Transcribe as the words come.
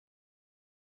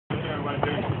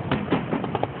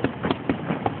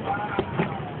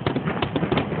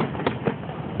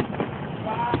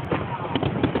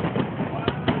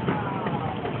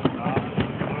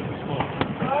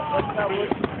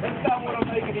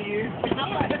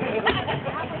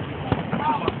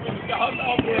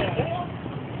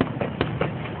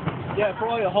Yeah,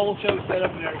 probably a whole show set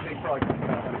up and everything, probably comes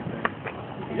out everything.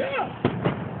 Yeah.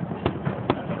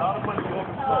 That's a lot of money going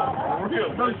for smoke. For real.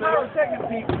 Those second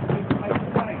people make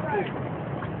some money too.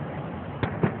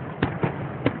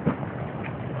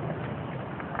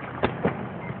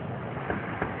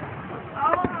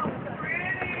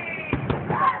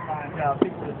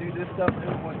 People that do this stuff, they're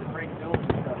the ones that break bills and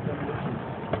stuff.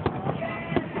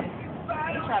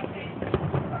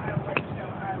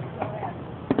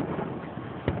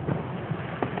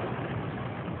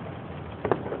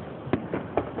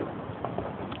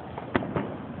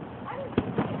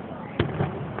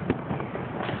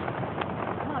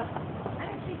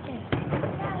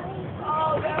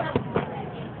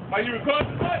 Are you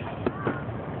recording what?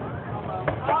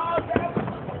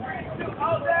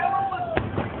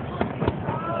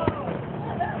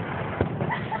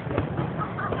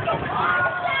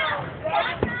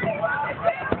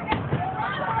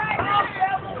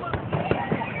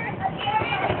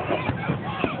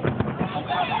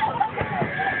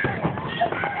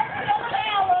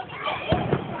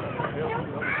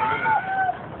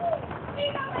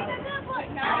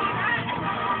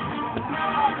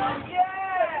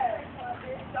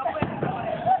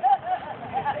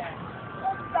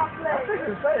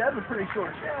 That's a pretty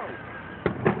short show.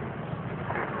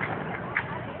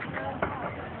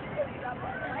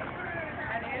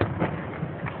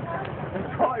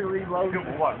 It's probably reloaded. Good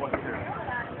for what? What's here?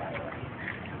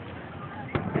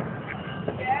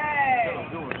 Yay!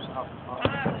 I'm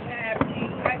happy.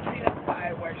 I see the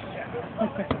fireworks show.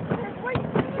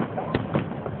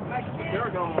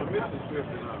 They're going on a mission trip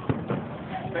in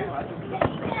Spain. I think it's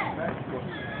Mexico.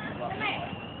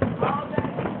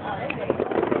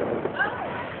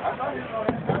 I thought you were going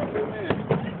to have a good man.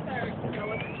 You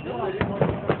know, you want to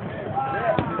have a good man.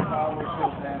 Yeah, this fireworks show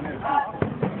down there.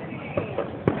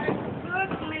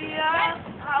 Good, Leah.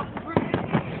 How pretty.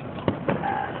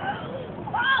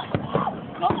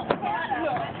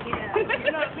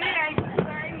 You know, Leah ain't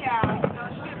concerned, y'all. You know,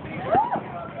 she'll be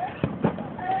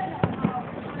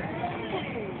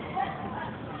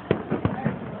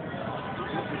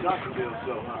This is Doctorville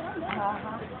show, huh?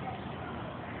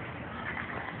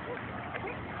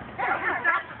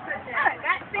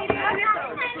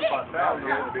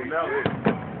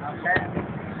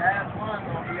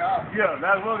 Yeah,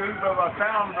 that's one. This is about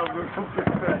town.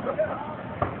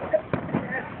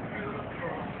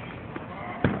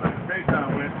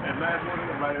 Daytime went, and last one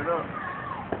was light it up.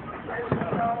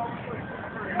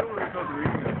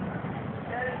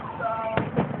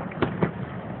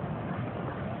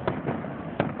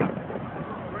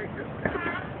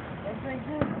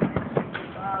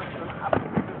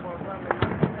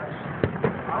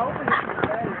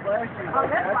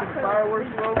 After the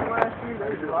fireworks were over last year, there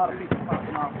was a lot of people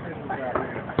popping off Christmas out there.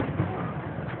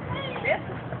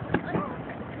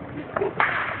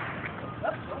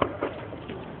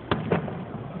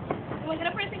 You want to get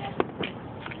up for a second?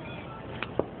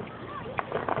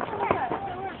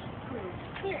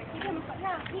 Here, you come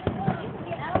now. You can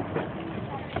get out.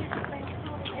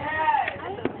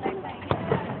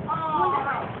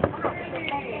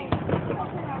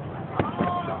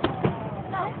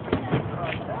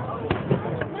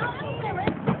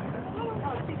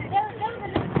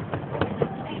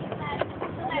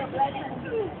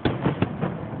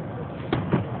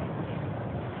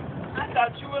 I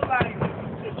thought you were lying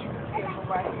that you could get from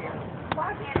right here. Why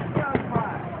can't you tell me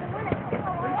why?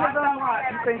 Because I'm lying.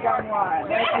 You think I'm lying.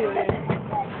 That's it.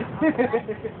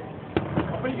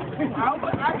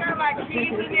 I got my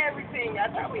keys and everything. I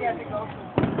thought we had to go.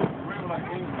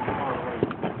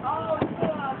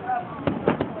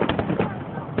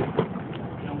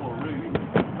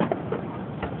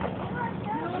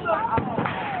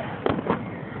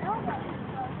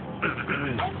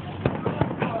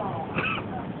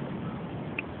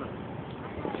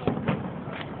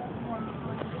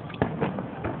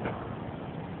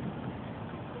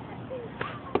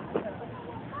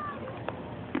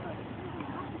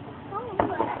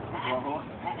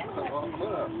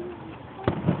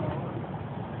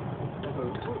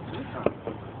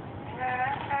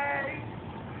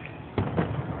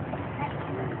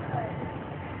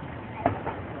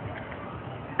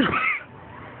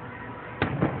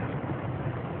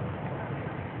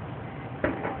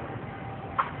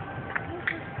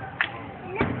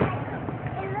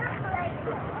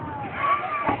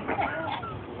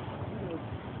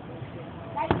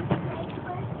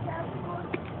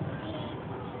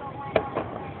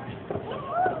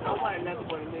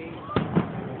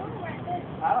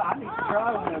 Oh, I need to try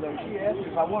one of those. She asked me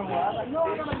if I wanted one. I was like, no,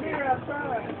 I'm going to be here. have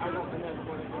time.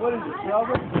 What is it,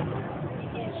 strawberry?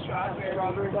 Strawberry.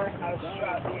 Strawberry day?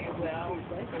 Strawberry, well,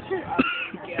 strawberry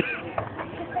together.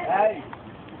 Hey.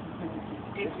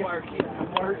 It's working.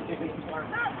 It's working.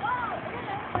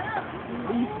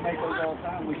 We used to make those all the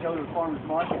time. We go to the farmer's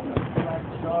market and black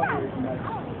strawberries and that.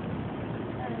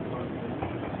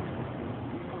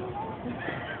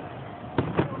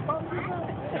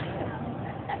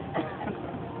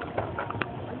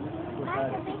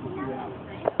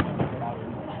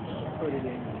 Put it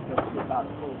in just about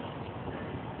full.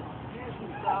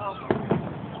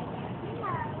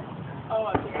 Oh, I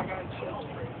think I got a chill.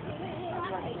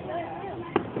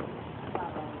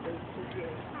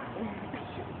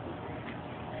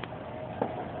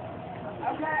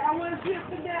 Okay, I want to shift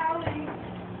the deli.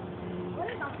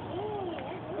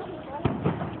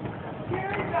 Here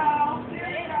we go. Here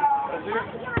we go.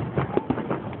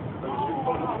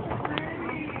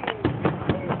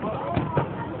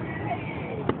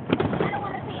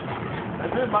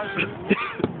 That's it, my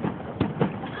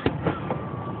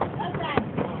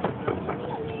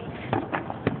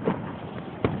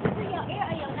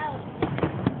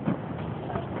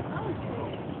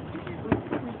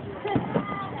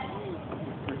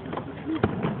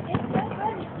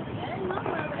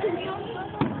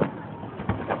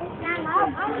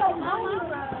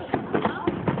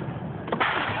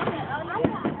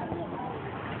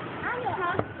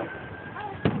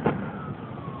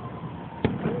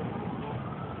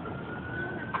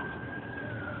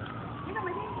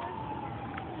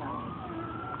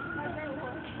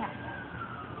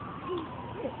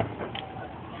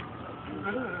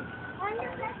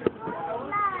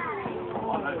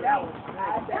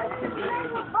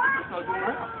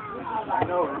I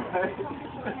know, right?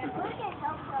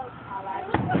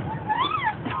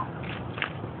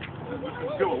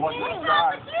 Good one. Watch your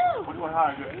side. Watch what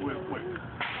high it goes. Wait.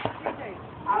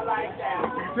 I like that.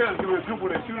 You can tell it's going to be a good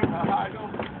one that shooting how high it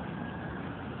goes.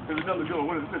 There's another good one.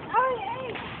 What is this?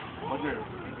 Right there.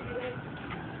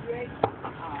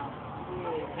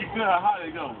 You can tell how high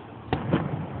they go.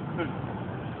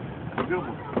 Good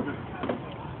one. Good.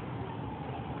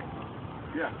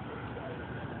 Yeah.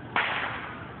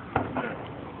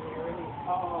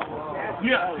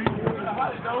 Yeah. See how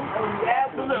high they go? Look. That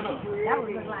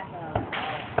would look like a...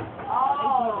 Oh,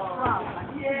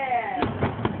 yeah.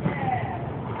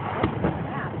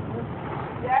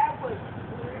 That was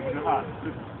really Good high.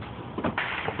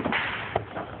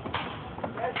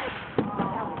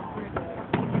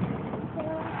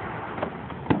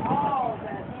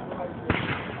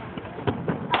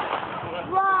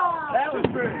 That was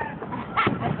pretty.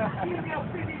 Give me a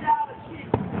 $50 shit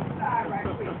side right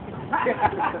quick.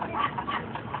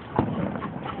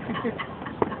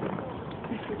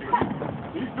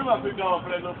 You still got $50 for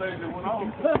that little thing that went on.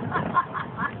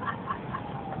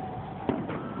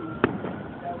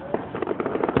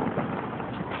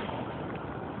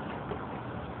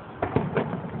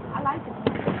 I like it.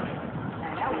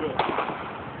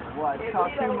 What?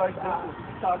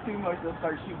 Talk too much, they'll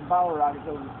start shooting bottle rockets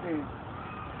over the fence.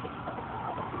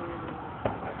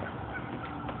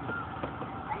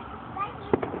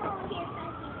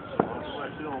 That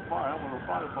shit on fire. I want to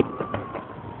fire for it.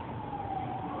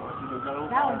 That one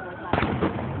was like...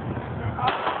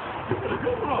 That was a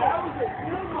good one.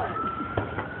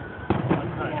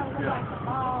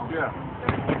 Yeah.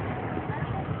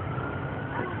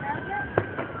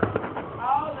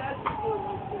 Oh, that's a good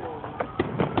one, too.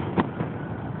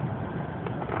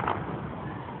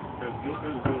 This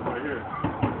is good right here.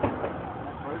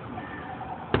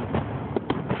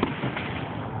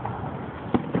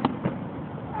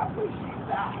 I wish you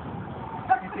died.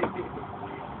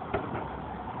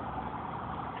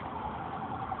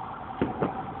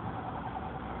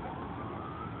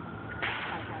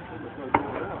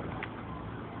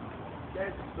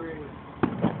 That's pretty.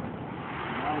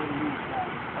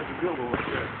 That's a good one right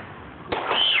there.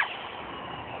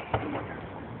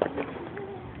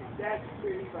 That's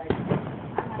pretty right there.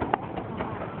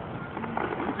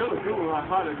 You tell a good one how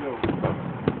high they go.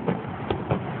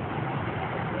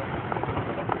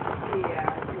 Yeah,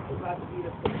 it's about to be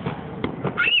the first.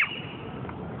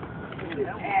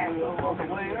 Ass all the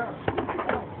way up.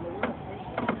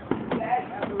 That's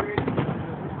pretty.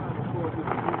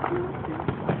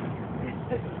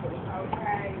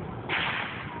 Okay.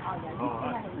 Oh,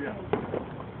 yeah.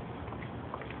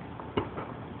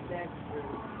 That's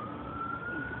pretty.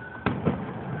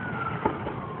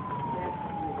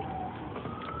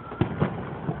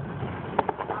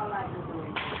 I like the way.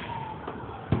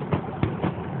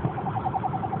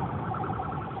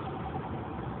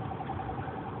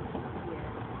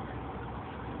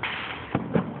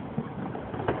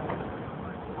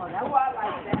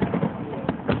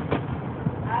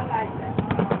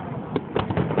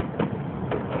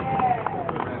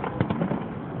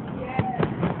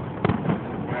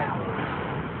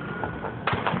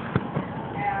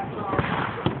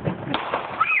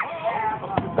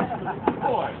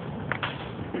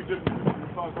 Hey,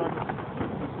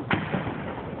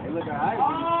 look at I.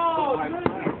 Oh, look at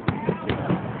that.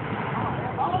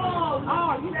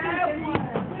 Oh, you that one.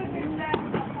 Look at that.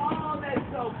 Oh, that's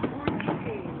so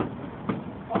pretty.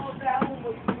 Oh, that one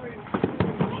was pretty.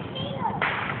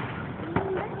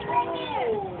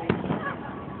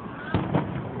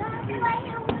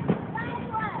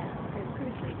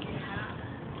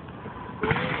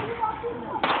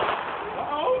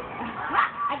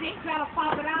 I didn't try to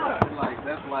pop it out.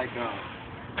 That's like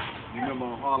you remember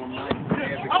on Harlem Night?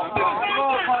 Oh,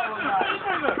 Harlem Night.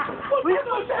 What you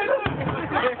gonna say?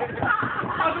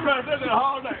 I was gonna say that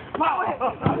all night.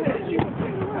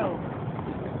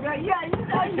 Yeah, you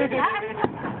know you got it.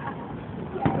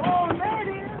 Oh,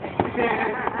 lady.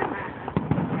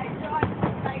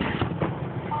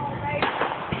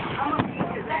 I'm gonna beat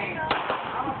his ass.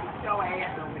 I'm gonna beat your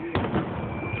ass over here.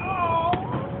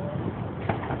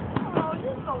 Oh,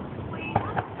 you're so sweet.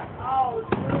 Oh,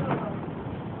 good.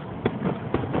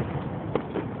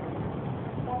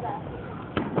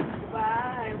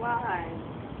 Why?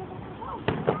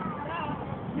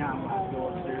 Now I'm going to go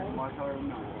upstairs and watch Harlem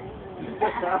Night.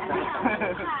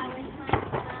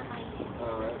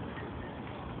 All right.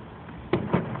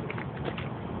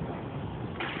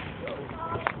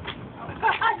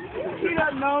 She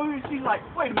doesn't know. She's like,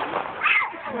 wait a minute.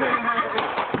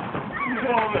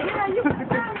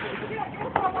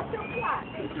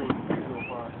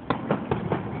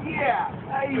 Yeah,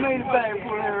 he made it back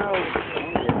for that road.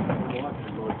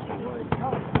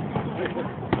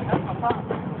 That's my pop.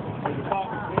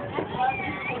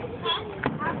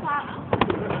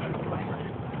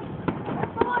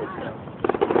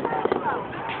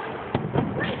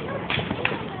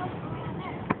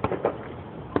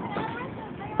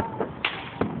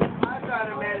 I try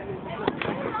to imagine.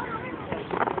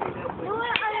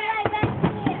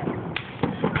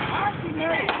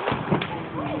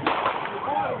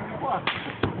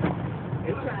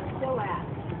 It's trying to go out.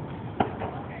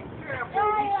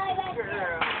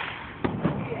 Girl.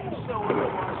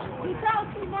 You talk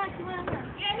too much, Mama.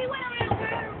 Yeah, he went around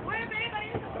where everybody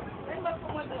is. They look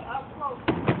for when the up close.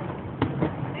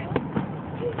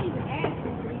 You didn't even ask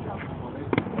me where you go.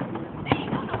 They ain't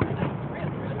gonna know what they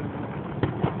really.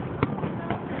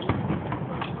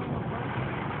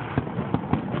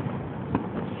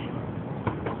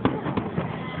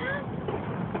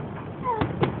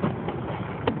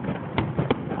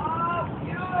 Oh,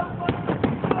 beautiful.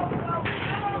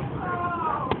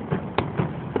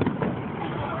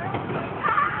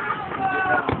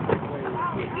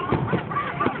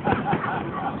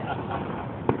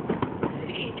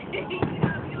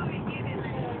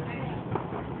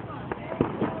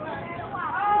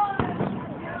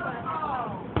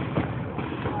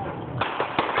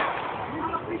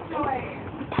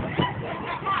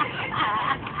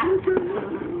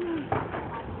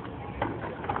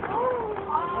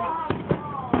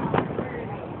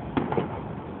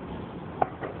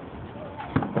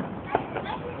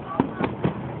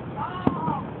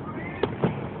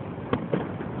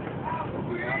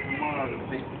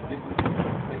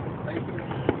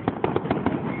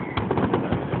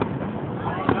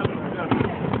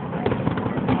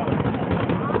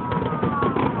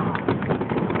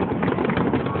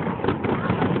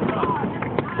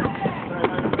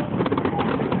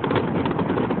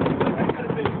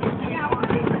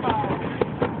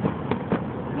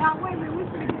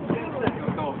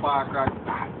 Firecracker.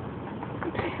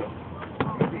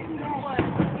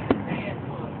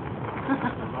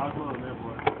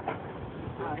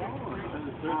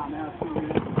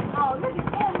 Oh, look at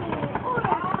that man. Oh,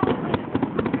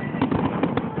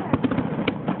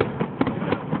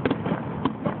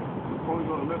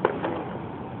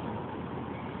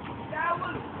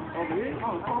 Over here?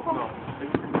 Oh, come on.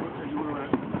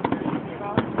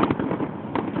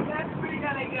 That's pretty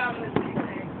good. They got him the same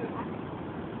thing.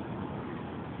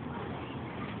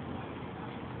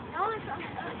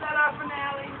 Is that our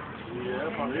finale? Yeah,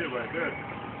 that's probably it right there.